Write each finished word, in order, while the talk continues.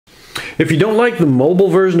If you don't like the mobile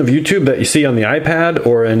version of YouTube that you see on the iPad,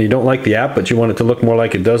 and you don't like the app, but you want it to look more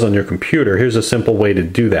like it does on your computer, here's a simple way to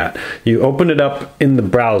do that. You open it up in the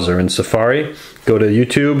browser in Safari, go to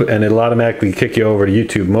YouTube, and it'll automatically kick you over to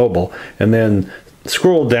YouTube Mobile. And then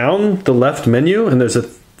scroll down the left menu, and there's a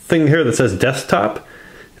thing here that says Desktop.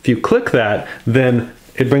 If you click that, then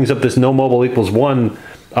it brings up this no mobile equals 1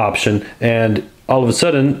 option, and all of a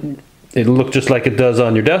sudden it'll look just like it does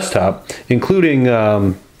on your desktop, including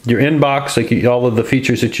your inbox, like all of the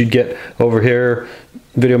features that you'd get over here,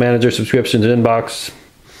 video manager, subscriptions, inbox.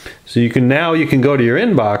 So you can go to your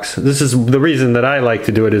inbox. This is the reason that I like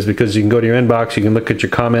to do it, is because you can go to your inbox, you can look at your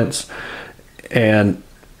comments, and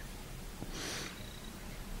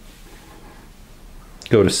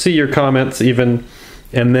go to see your comments even,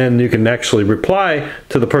 and then you can actually reply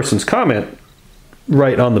to the person's comment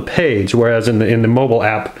right on the page, whereas in the mobile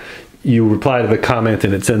app you reply to the comment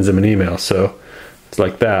and it sends them an email. So it's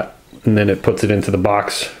like that, and then it puts it into the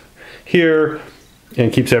box here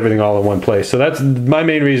and keeps everything all in one place. So that's my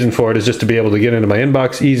main reason for it, is just to be able to get into my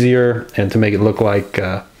inbox easier and to make it look like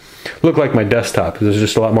my desktop. There's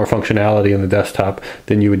just a lot more functionality in the desktop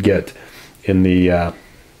than you would get in the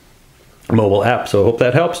mobile app. So I hope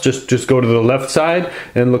that helps. Just go to the left side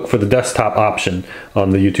and look for the desktop option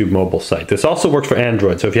on the YouTube mobile site. This also works for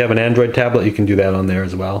Android, so if you have an Android tablet, you can do that on there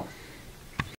as well.